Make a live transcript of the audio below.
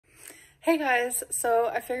Hey guys,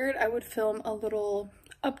 so I figured I would film a little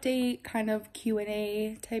update, kind of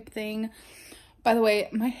Q&A type thing. By the way,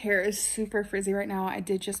 my hair is super frizzy right now. I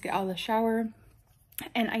did just get out of the shower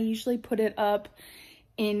and I usually put it up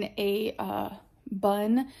in a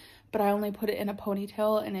bun, but I only put it in a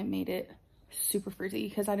ponytail and it made it super frizzy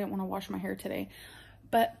because I didn't want to wash my hair today.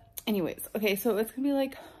 But anyways, okay, so it's gonna be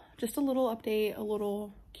like just a little update, a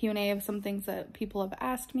little Q&A of some things that people have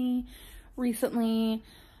asked me recently.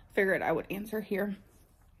 Figured I would answer here.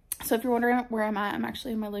 So if you're wondering where I'm at, I'm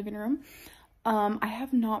actually in my living room. I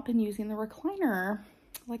have not been using the recliner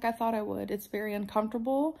like I thought I would. It's very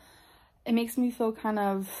uncomfortable. It makes me feel kind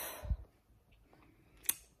of,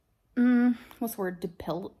 what's the word,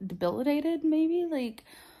 debilitated maybe? Like,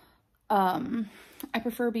 I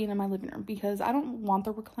prefer being in my living room because I don't want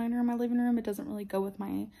the recliner in my living room. It doesn't really go with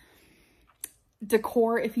my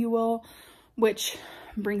decor, if you will, which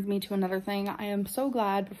brings me to another thing. I am so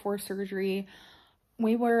glad before surgery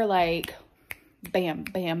we were like bam,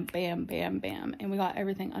 bam, bam, bam, bam, and we got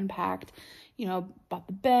everything unpacked, you know, bought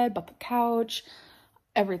the bed, bought the couch,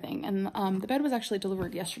 everything. And the bed was actually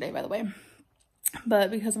delivered yesterday, by the way,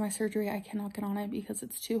 but because of my surgery I cannot get on it because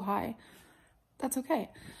it's too high. That's okay.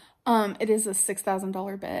 It is a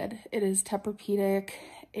 $6,000 bed. It is Tempur-Pedic.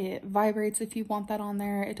 It vibrates if you want that on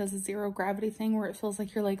there. It does a zero gravity thing where it feels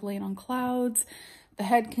like you're like laying on clouds. The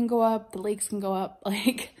head can go up, the legs can go up,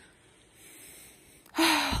 like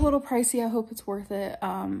a little pricey. I hope it's worth it.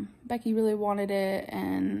 Becky really wanted it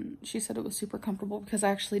and she said it was super comfortable because I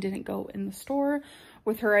actually didn't go in the store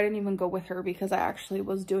with her. I didn't even go with her because I actually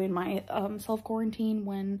was doing my self-quarantine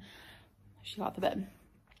when she got the bed.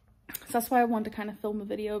 So that's why I wanted to kind of film a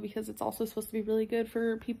video, because it's also supposed to be really good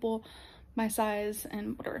for people my size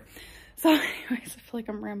and whatever. So anyways, I feel like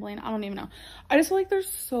I'm rambling. I don't even know. I just feel like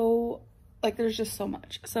there's just so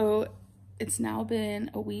much. So it's now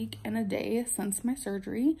been a week and a day since my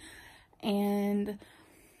surgery, and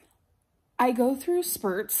I go through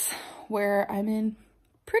spurts where I'm in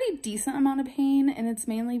pretty decent amount of pain, and it's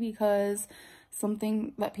mainly because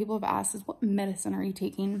something that people have asked is, what medicine are you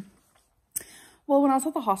taking? Well, when I was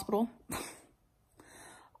at the hospital,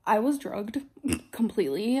 I was drugged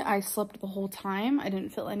completely. I slept the whole time. I didn't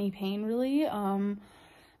feel any pain really.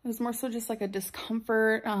 It was more so just like a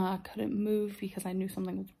discomfort. Couldn't move because I knew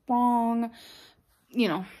something was wrong, you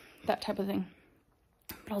know, that type of thing.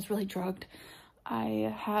 But I was really drugged.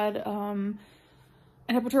 I had an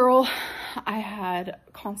epidural. I had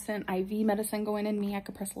constant IV medicine going in me. I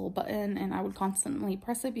could press a little button and I would constantly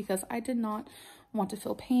press it because I did not want to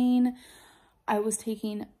feel pain. I was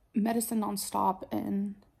taking medicine nonstop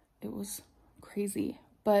and it was crazy.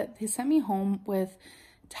 But they sent me home with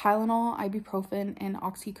Tylenol, ibuprofen, and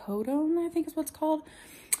oxycodone, I think is what it's called.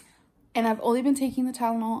 And I've only been taking the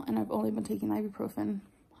Tylenol and I've only been taking the ibuprofen.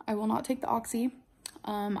 I will not take the oxy.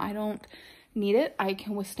 I don't need it. I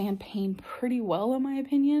can withstand pain pretty well, in my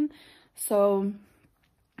opinion. So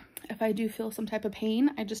if I do feel some type of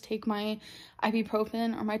pain, I just take my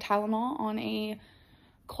ibuprofen or my Tylenol on a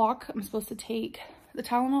clock. I'm supposed to take the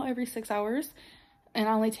Tylenol every 6 hours and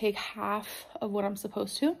I only take half of what I'm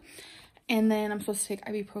supposed to. And then I'm supposed to take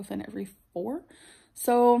ibuprofen every 4.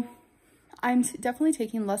 So I'm definitely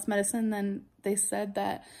taking less medicine than they said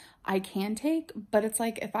that I can take. But it's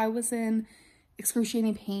like, if I was in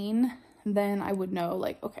excruciating pain, then I would know,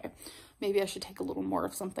 like, okay, maybe I should take a little more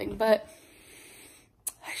of something. But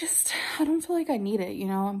I don't feel like I need it, you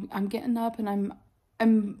know. I'm getting up and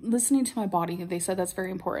I'm listening to my body. They said that's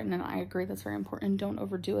very important, and I agree that's very important. Don't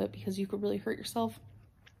overdo it because you could really hurt yourself.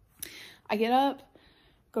 I get up,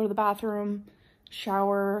 go to the bathroom,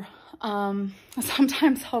 shower.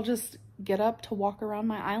 Sometimes I'll just get up to walk around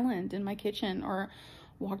my island in my kitchen or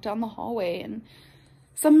walk down the hallway, and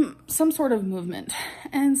some sort of movement.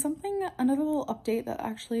 And another little update that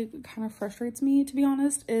actually kind of frustrates me, to be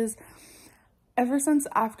honest, is ever since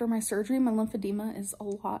after my surgery, my lymphedema is a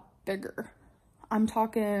lot bigger. I'm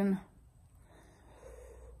talking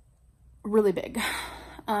really big.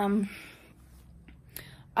 I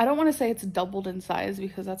don't want to say it's doubled in size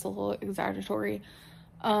because that's a little exaggeratory.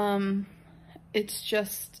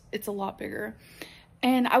 It's a lot bigger.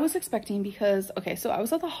 And I was expecting, because, okay, so I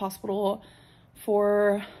was at the hospital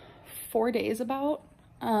for 4 days about.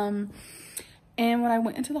 And when I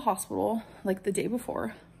went into the hospital, like the day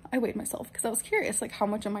before, I weighed myself because I was curious, like, how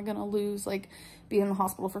much am I going to lose, like, being in the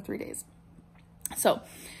hospital for 3 days? So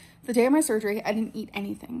the day of my surgery, I didn't eat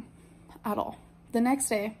anything at all. The next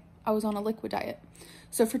day, I was on a liquid diet.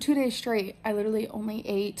 So for 2 days straight, I literally only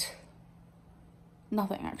ate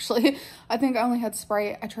nothing, actually. I think I only had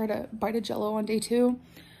Sprite. I tried a bite of Jello on day 2.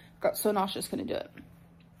 Got so nauseous, couldn't do it.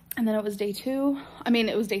 And then it was day 2. I mean,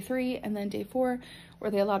 it was day 3 and then day 4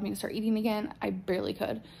 where they allowed me to start eating again. I barely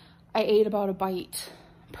could. I ate about a bite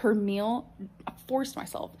per meal. I forced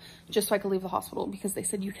myself just so I could leave the hospital, because they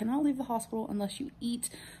said you cannot leave the hospital unless you eat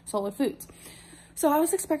solid foods. So I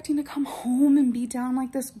was expecting to come home and be down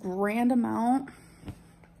like this grand amount.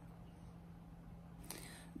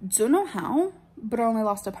 Don't know how, but I only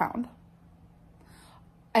lost a pound.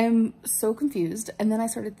 I'm so confused. And then I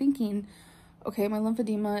started thinking, okay, my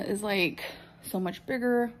lymphedema is like so much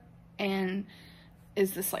bigger, and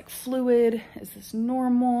is this like fluid? Is this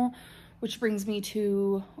normal? Which brings me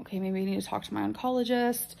to, okay, maybe I need to talk to my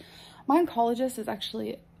oncologist. My oncologist is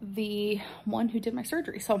actually the one who did my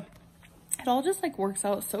surgery. So it all just like works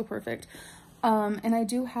out so perfect. And I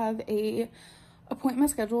do have a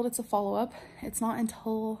appointment scheduled. It's a follow-up. It's not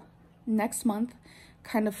until next month,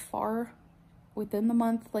 kind of far within the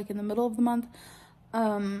month, like in the middle of the month.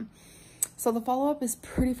 So the follow-up is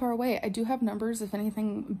pretty far away. I do have numbers if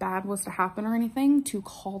anything bad was to happen or anything, to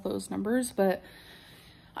call those numbers, but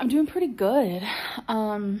I'm doing pretty good.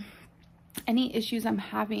 Any issues I'm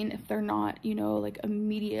having, if they're not, you know, like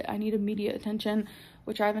immediate, I need immediate attention,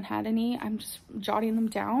 which I haven't had any, I'm just jotting them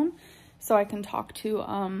down so I can talk to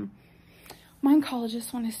my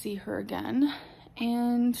oncologist when I see her again.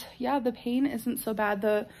 And yeah, the pain isn't so bad.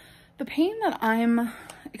 The pain that I'm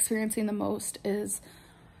experiencing the most is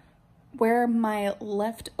where my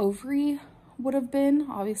left ovary would have been.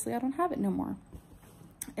 Obviously I don't have it no more.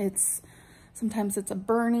 Sometimes it's a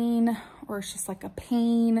burning, or it's just like a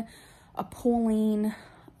pain, a pulling.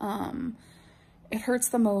 It hurts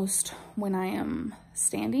the most when I am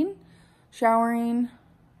standing, showering,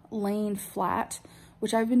 laying flat,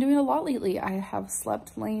 which I've been doing a lot lately. I have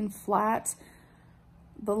slept laying flat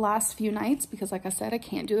the last few nights because, like I said, I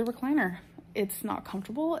can't do the recliner. It's not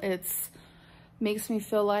comfortable. Makes me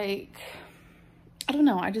feel like, I don't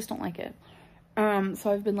know, I just don't like it.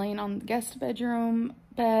 So I've been laying on the guest bedroom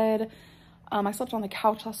bed. I slept on the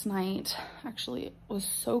couch last night. Actually, it was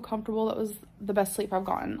so comfortable. That was the best sleep I've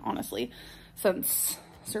gotten, honestly, since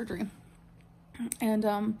surgery.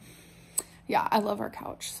 And yeah, I love our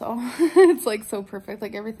couch. So it's like so perfect.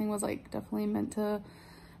 Like everything was like definitely meant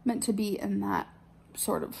to be in that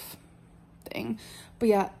sort of thing. But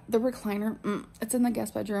yeah, the recliner, it's in the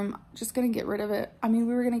guest bedroom. Just gonna get rid of it. I mean,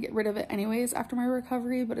 we were gonna get rid of it anyways after my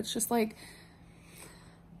recovery, but it's just like,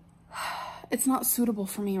 it's not suitable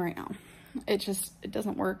for me right now. It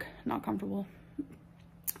doesn't work. Not comfortable.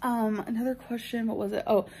 Another question, what was it?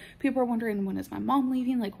 Oh, people are wondering, when is my mom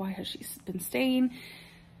leaving? Like, why has she been staying?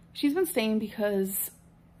 She's been staying because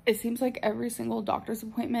it seems like every single doctor's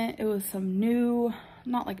appointment, it was some new,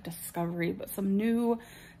 not like discovery, but some new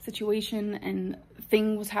situation and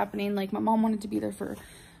thing was happening. Like, my mom wanted to be there for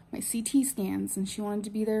my CT scans, and she wanted to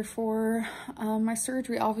be there for my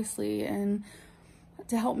surgery, obviously, and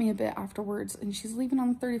to help me a bit afterwards. And she's leaving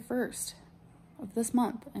on the 31st of this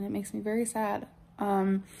month, and it makes me very sad.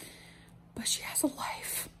 But she has a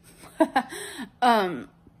life.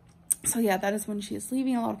 So yeah, that is when she is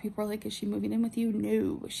leaving. A lot of people are like, is she moving in with you?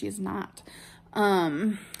 No, she is not.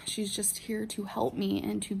 She's just here to help me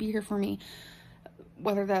and to be here for me,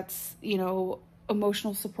 whether that's, you know,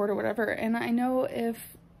 emotional support or whatever. And I know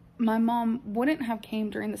if my mom wouldn't have came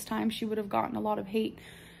during this time, she would have gotten a lot of hate,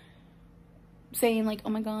 saying like, oh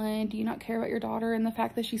my god, do you not care about your daughter? And the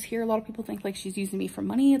fact that she's here, a lot of people think like she's using me for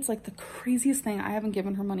money. It's like the craziest thing. I haven't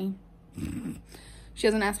given her money. She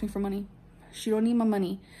hasn't asked me for money. She don't need my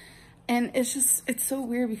money. And it's just, it's so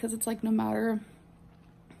weird, because it's like, no matter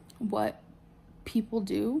what people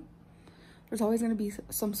do, there's always going to be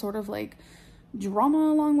some sort of like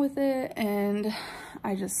drama along with it. And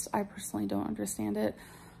I personally don't understand it.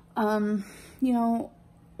 You know,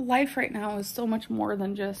 life right now is so much more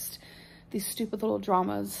than just these stupid little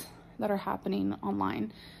dramas that are happening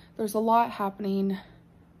online. There's a lot happening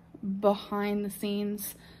behind the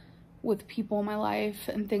scenes with people in my life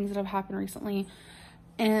and things that have happened recently.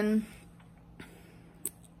 And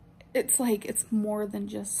it's like, it's more than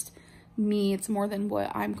just me. It's more than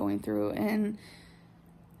what I'm going through. And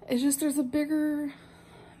it's just, there's a bigger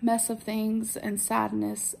mess of things and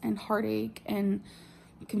sadness and heartache and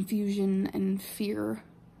confusion and fear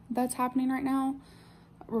that's happening right now,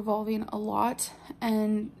 revolving a lot.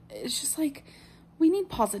 And it's just like, we need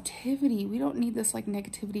positivity. We don't need this like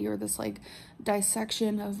negativity or this like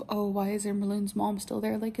dissection of, oh, why is Amberlynn's mom still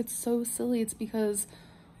there? Like, it's so silly. It's because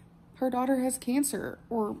her daughter has cancer,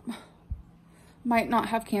 or might not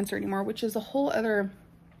have cancer anymore, which is a whole other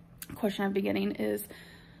question I've been getting is,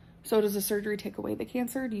 so does the surgery take away the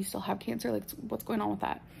cancer? Do you still have cancer? Like, what's going on with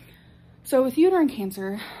that? So with uterine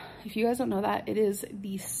cancer, if you guys don't know that, it is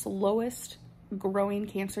the slowest growing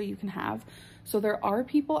cancer you can have. So there are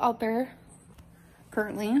people out there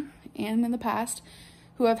currently and in the past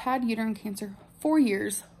who have had uterine cancer for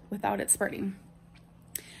years without it spreading.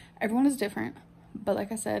 Everyone is different, but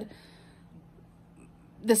like I said,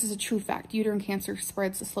 this is a true fact. Uterine cancer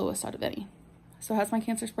spreads the slowest out of any. So has my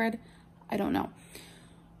cancer spread? I don't know.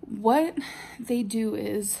 What they do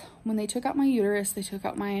is when they took out my uterus, they took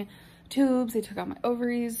out my tubes, they took out my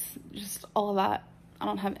ovaries, just all of that. I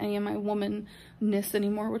don't have any of my womanness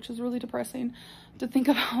anymore, which is really depressing to think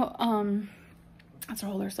about. That's a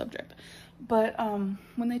whole other subject. But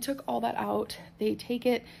when they took all that out, they take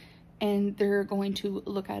it and they're going to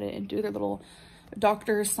look at it and do their little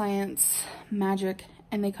doctor science magic,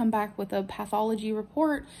 and they come back with a pathology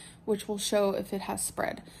report which will show if it has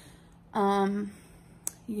spread.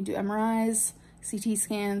 You can do MRIs, CT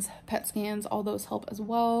scans, PET scans, all those help as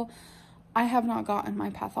well. I have not gotten my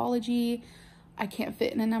pathology. I can't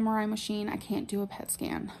fit in an MRI machine. I can't do a PET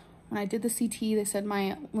scan. When I did the CT, they said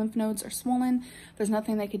my lymph nodes are swollen. There's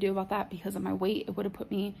nothing they could do about that because of my weight. It would have put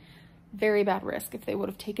me very bad risk if they would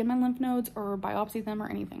have taken my lymph nodes or biopsied them or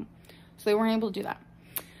anything. So they weren't able to do that.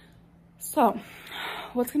 So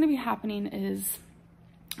what's going to be happening is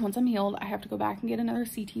once I'm healed, I have to go back and get another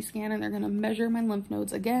CT scan, and they're going to measure my lymph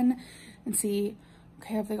nodes again and see,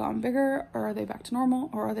 okay, have they gotten bigger, or are they back to normal,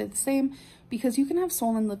 or are they the same? Because you can have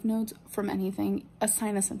swollen lymph nodes from anything, a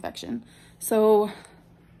sinus infection. So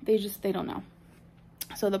they don't know.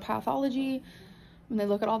 So the pathology, when they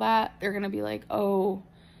look at all that, they're going to be like, oh,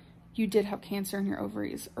 you did have cancer in your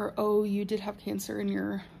ovaries, or oh, you did have cancer in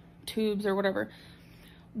your tubes, or whatever.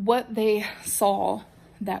 What they saw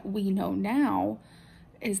that we know now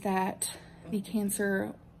is that the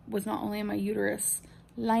cancer was not only in my uterus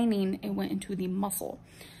lining, it went into the muscle.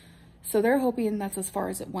 So they're hoping that's as far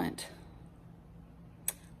as it went.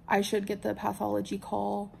 I should get the pathology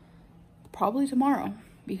call probably tomorrow,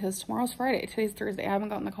 because tomorrow's Friday. Today's Thursday. I haven't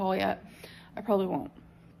gotten the call yet. I probably won't.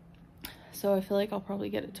 So I feel like I'll probably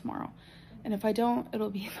get it tomorrow. And if I don't,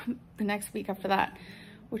 it'll be the next week after that,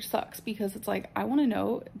 which sucks because it's like, I want to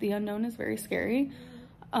know. The unknown is very scary.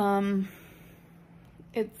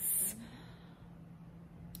 If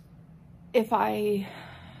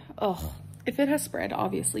it has spread,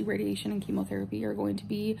 obviously radiation and chemotherapy are going to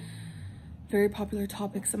be very popular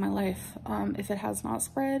topics in my life. If it has not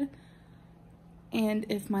spread, and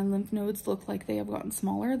if my lymph nodes look like they have gotten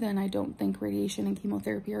smaller, then I don't think radiation and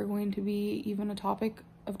chemotherapy are going to be even a topic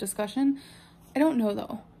of discussion. I don't know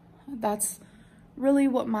though. That's really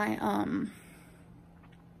what my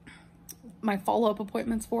my follow-up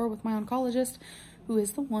appointments for with my oncologist, who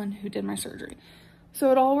is the one who did my surgery.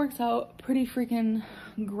 So it all works out pretty freaking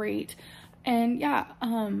great. And yeah,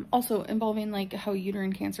 also involving like how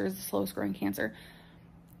uterine cancer is the slowest growing cancer.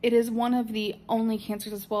 It is one of the only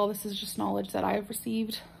cancers as well. This is just knowledge that I have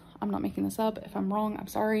received. I'm not making this up. If I'm wrong, I'm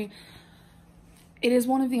sorry. It is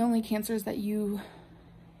one of the only cancers that you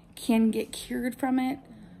can get cured from it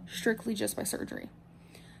strictly just by surgery.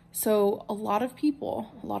 So a lot of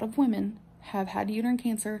people, a lot of women have had uterine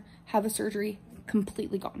cancer, have the surgery,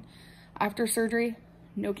 completely gone. After surgery,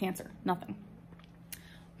 no cancer, nothing.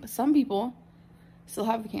 But some people still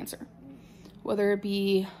have the cancer, whether it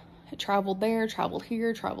be it traveled there, traveled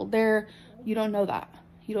here, traveled there. You don't know that.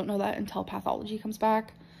 You don't know that until pathology comes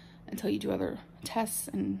back, until you do other tests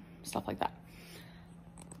and stuff like that.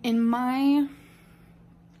 In my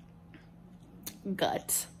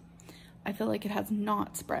gut, I feel like it has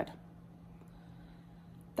not spread.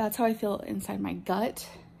 That's how I feel inside my gut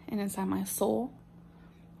and inside my soul,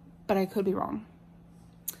 but I could be wrong.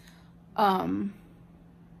 I'm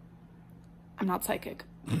not psychic,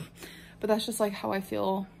 but that's just like how I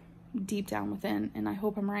feel deep down within, and I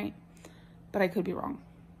hope I'm right, but I could be wrong,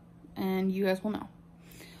 and you guys will know.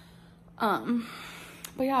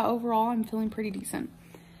 But yeah, overall, I'm feeling pretty decent.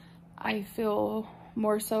 I feel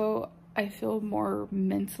more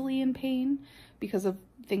mentally in pain because of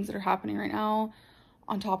things that are happening right now,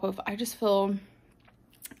 on top of, I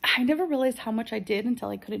never realized how much I did until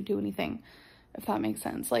I couldn't do anything, if that makes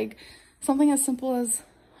sense. Like something as simple as,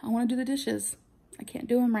 I want to do the dishes. I can't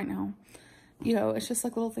do them right now. You know, it's just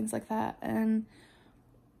like little things like that. And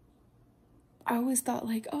I always thought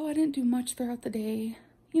like, oh, I didn't do much throughout the day.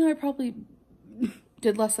 You know, I probably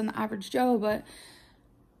did less than the average Joe, but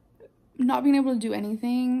not being able to do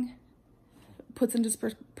anything puts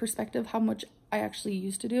into perspective how much I actually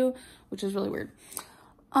used to do, which is really weird.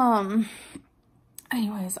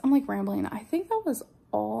 Anyways, I'm like rambling. I think that was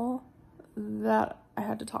all that I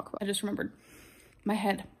had to talk about. I just remembered my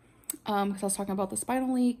head, because I was talking about the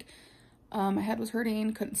spinal leak. My head was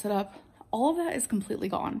hurting, couldn't sit up. All of that is completely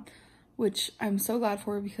gone, which I'm so glad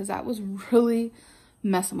for because that was really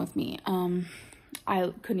messing with me.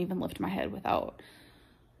 I couldn't even lift my head without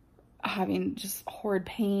having just horrid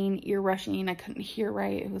pain, ear rushing. I couldn't hear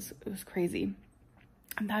right. It was crazy.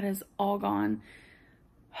 And that is all gone,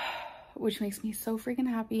 which makes me so freaking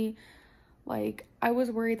happy. Like, I was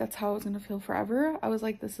worried that's how I was gonna feel forever. I was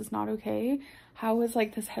like, this is not okay. How is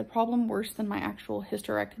like this head problem worse than my actual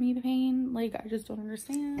hysterectomy pain? Like, I just don't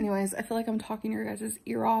understand. Anyways, I feel like I'm talking your guys'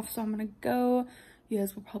 ear off, so I'm gonna go. You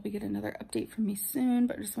guys will probably get another update from me soon,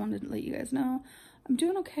 but I just wanted to let you guys know I'm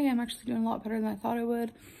doing okay. I'm actually doing a lot better than I thought I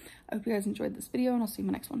would. I hope you guys enjoyed this video, and I'll see you in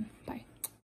my next one. Bye.